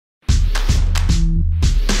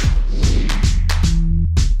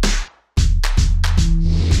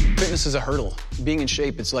Fitness is a hurdle. Being in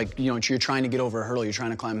shape, it's like, you're trying to get over a hurdle, you're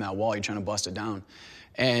trying to climb that wall, you're trying to bust it down.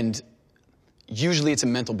 And usually it's a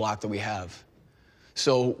mental block that we have.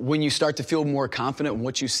 So when you start to feel more confident in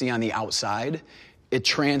what you see on the outside, it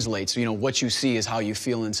translates. What you see is how you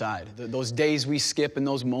feel inside. Those days we skip and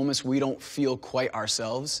those moments we don't feel quite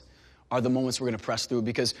ourselves are the moments we're gonna press through,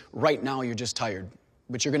 because right now you're just tired,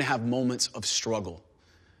 but you're gonna have moments of struggle.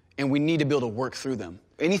 And we need to be able to work through them.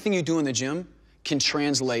 Anything you do in the gym can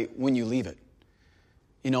translate when you leave it.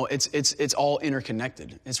 It's all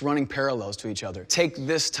interconnected. It's running parallels to each other. Take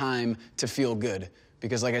this time to feel good,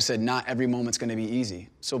 because like I said, not every moment's gonna be easy.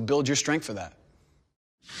 So build your strength for that.